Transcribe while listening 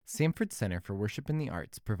Samford Center for Worship and the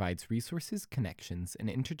Arts provides resources, connections, and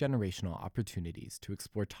intergenerational opportunities to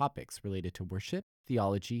explore topics related to worship,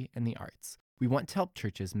 theology, and the arts. We want to help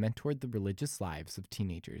churches mentor the religious lives of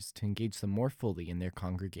teenagers to engage them more fully in their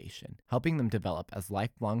congregation, helping them develop as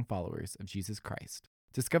lifelong followers of Jesus Christ.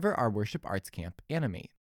 Discover our Worship Arts Camp,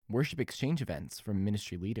 Animate, worship exchange events from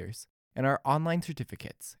ministry leaders, and our online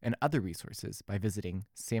certificates and other resources by visiting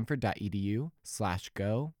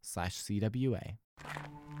samford.edu/go/CWA.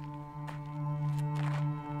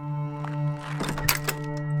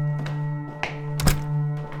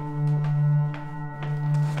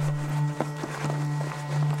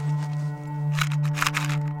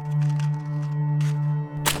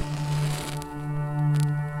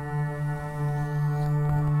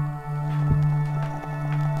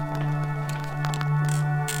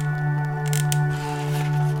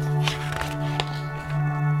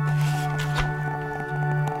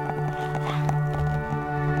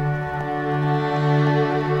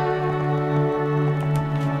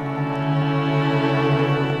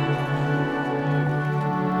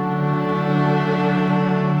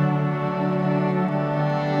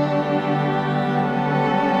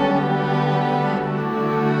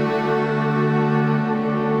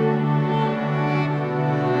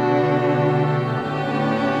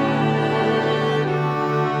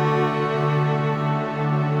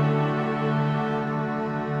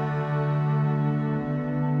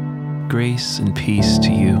 Grace and peace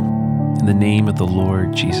to you in the name of the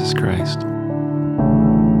Lord Jesus Christ.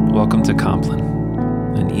 Welcome to Compline,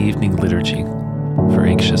 an evening liturgy for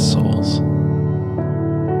anxious souls.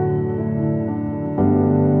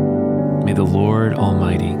 May the Lord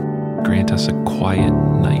Almighty grant us a quiet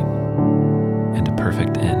night and a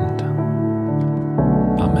perfect end.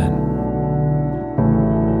 Amen.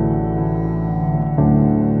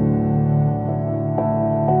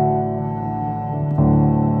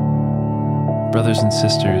 Brothers and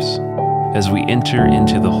sisters, as we enter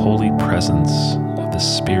into the holy presence of the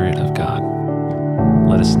Spirit of God,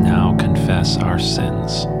 let us now confess our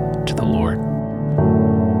sins to the Lord.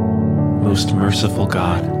 Most merciful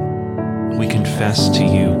God, we confess to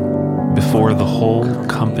you before the whole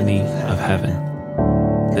company of heaven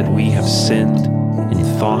that we have sinned in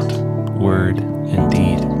thought, word, and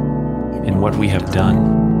deed, in what we have done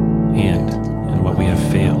and in what we have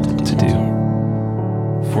failed to do.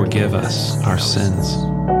 Forgive us our sins,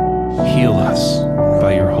 heal us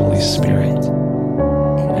by your Holy Spirit,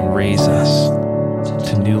 and raise us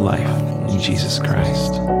to new life in Jesus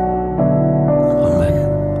Christ. Amen.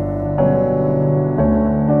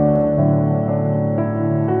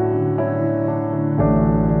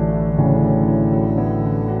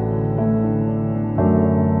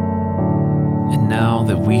 And now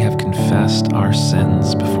that we have confessed our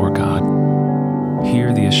sins before God,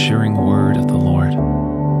 hear the assuring word of the Lord.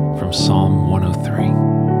 From Psalm 103.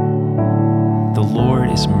 The Lord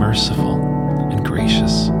is merciful and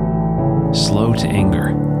gracious, slow to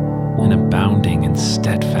anger, and abounding in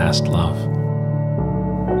steadfast love.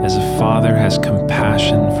 As a father has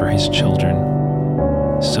compassion for his children,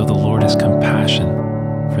 so the Lord has compassion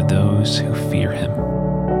for those who fear him.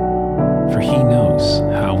 For he knows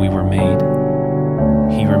how we were made.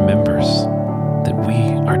 He remembers that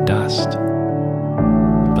we are dust.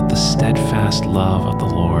 But the steadfast love of the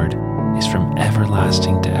Lord is from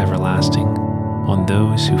everlasting to everlasting on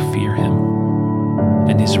those who fear him,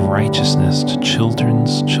 and his righteousness to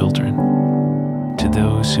children's children, to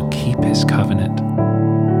those who keep his covenant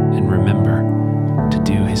and remember to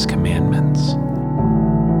do his commandments.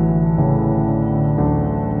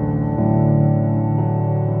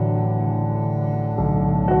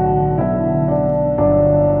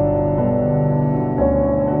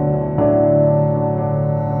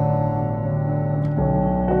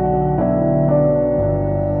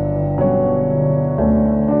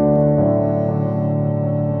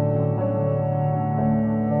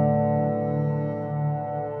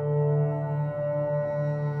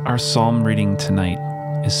 Our psalm reading tonight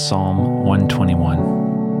is Psalm 121.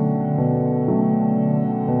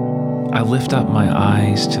 I lift up my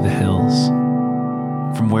eyes to the hills.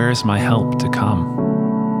 From where is my help to come?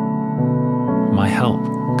 My help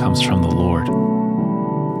comes from the Lord,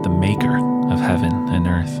 the maker of heaven and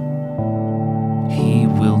earth. He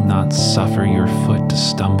will not suffer your foot to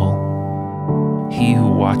stumble. He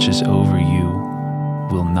who watches over you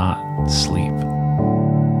will not sleep.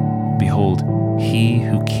 Behold, he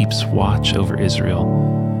who keeps watch over Israel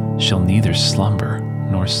shall neither slumber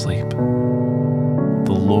nor sleep.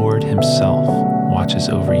 The Lord himself watches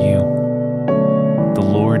over you. The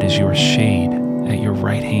Lord is your shade at your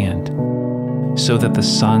right hand, so that the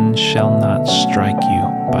sun shall not strike you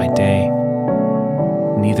by day,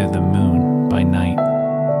 neither the moon by night.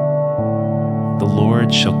 The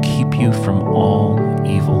Lord shall keep you from all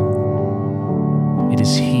evil. It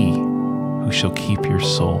is He who shall keep your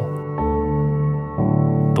soul.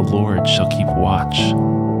 The Lord shall keep watch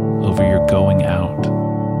over your going out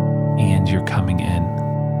and your coming in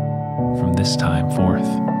from this time forth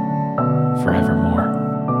forevermore.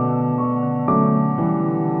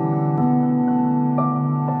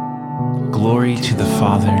 Glory to the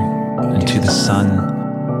Father, and to the Son,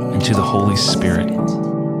 and to the Holy Spirit,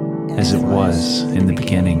 as it was in the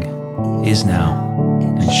beginning, is now,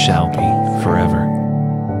 and shall be forever.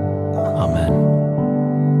 Amen.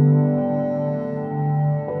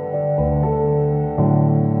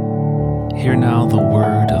 Hear now the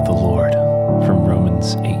word of the Lord from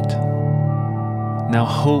Romans 8. Now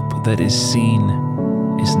hope that is seen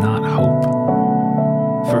is not hope,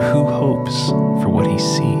 for who hopes for what he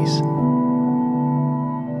sees?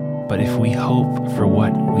 But if we hope for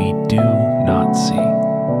what we do not see,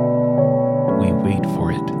 we wait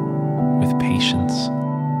for it with patience.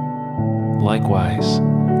 Likewise,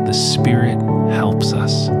 the Spirit helps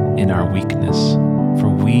us in our weakness, for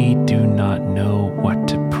we do not know what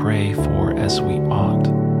to pray for as we ought.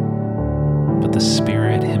 But the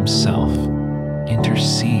Spirit Himself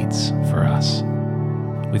intercedes for us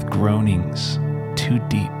with groanings too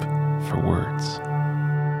deep for words.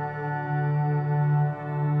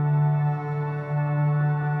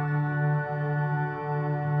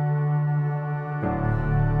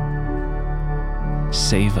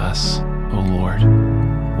 Save us, O Lord,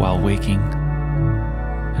 while waking,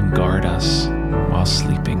 and guard us while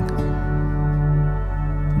sleeping,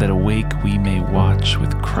 that awake we may watch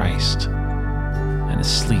with Christ, and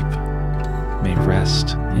asleep may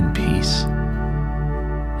rest in peace.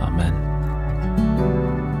 Amen.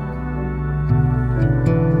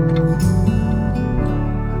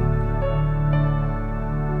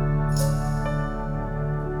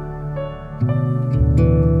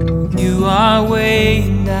 You are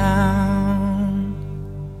weighed down,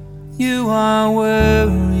 you are worried.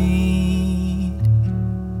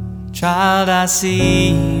 Child, I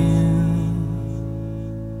see you.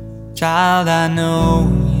 Child, I know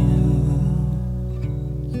you.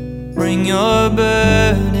 Bring your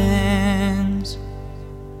burdens,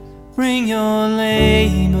 bring your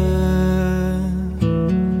labor,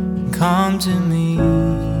 come to me.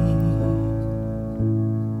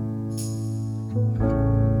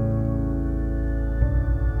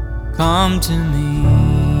 Come to me,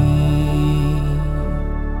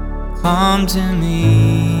 come to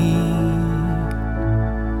me,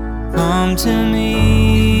 come to me.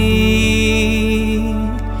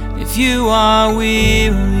 If you are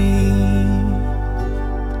weary,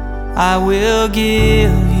 I will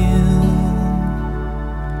give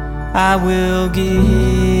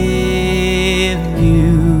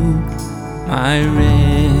you my rest.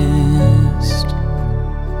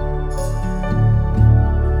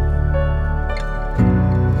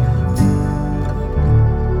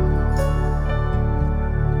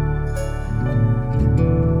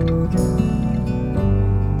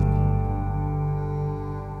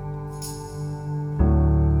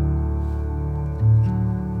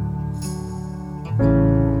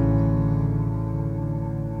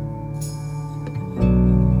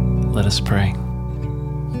 Let us pray.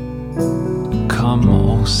 Come,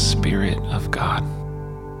 O Spirit of God,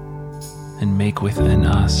 and make within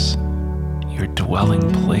us your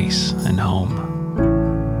dwelling place and home.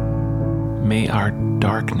 May our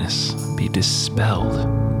darkness be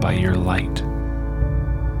dispelled by your light,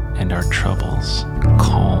 and our troubles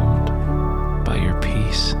calmed by your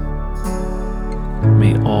peace.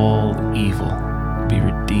 May all evil be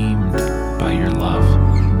redeemed by your love,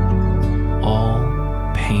 all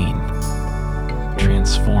pain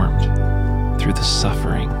transformed through the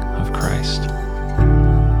suffering of Christ,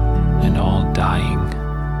 and all dying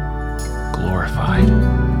glorified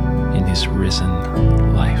in His risen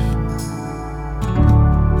life.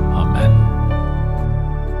 Amen.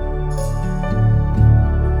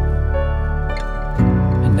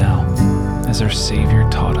 And now, as our Savior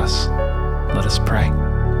taught us, let us pray.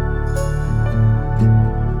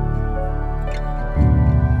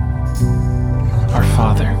 Our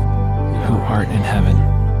Father, who art in heaven,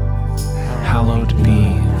 hallowed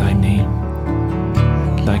be thy name.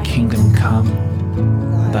 Thy kingdom come,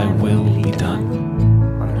 thy will be done,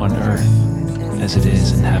 on earth as it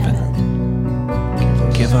is in heaven.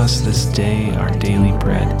 Give us this day our daily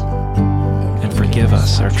bread, and forgive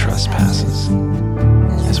us our trespasses,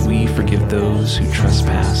 as we forgive those who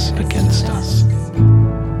trespass against us.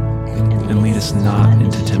 And lead us not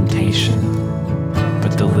into temptation,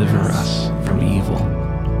 but deliver us from evil.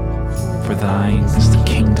 For For thine is the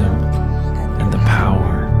kingdom, and the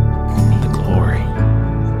power, and the glory,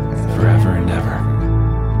 forever and ever.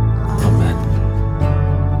 Amen.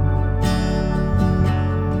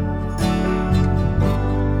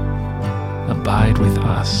 Abide with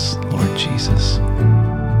us, Lord Jesus,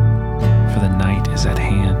 for the night is at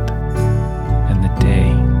hand, and the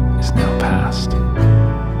day is now past.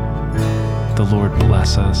 The Lord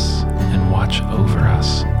bless us and watch over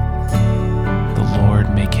us. The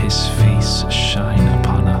Lord make his face shine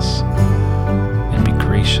upon us and be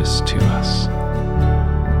gracious to us.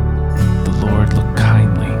 The Lord look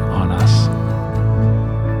kindly on us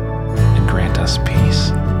and grant us peace.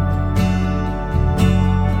 In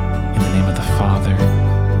the name of the Father,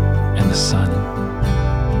 and the Son,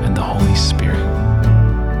 and the Holy Spirit.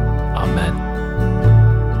 Amen.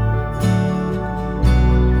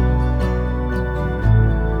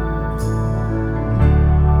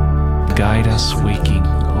 Guide us waking,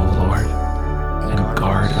 O Lord, and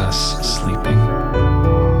guard us sleeping,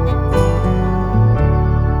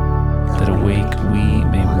 that awake we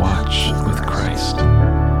may watch with Christ,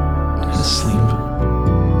 and asleep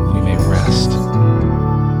we may rest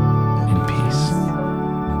in peace.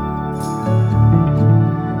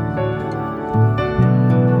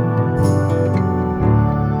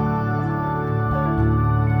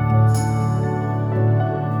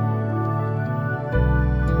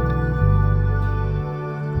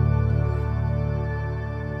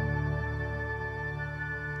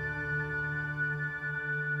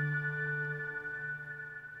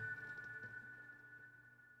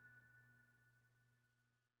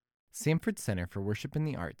 Samford Center for Worship in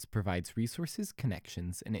the Arts provides resources,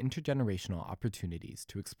 connections, and intergenerational opportunities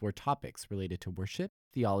to explore topics related to worship,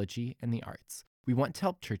 theology, and the arts. We want to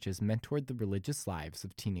help churches mentor the religious lives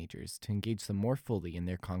of teenagers to engage them more fully in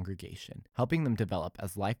their congregation, helping them develop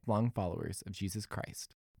as lifelong followers of Jesus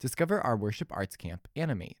Christ. Discover our Worship Arts Camp,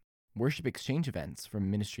 Animate, worship exchange events from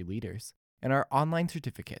ministry leaders, and our online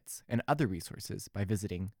certificates and other resources by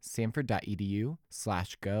visiting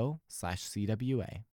samford.edu/go/CWA.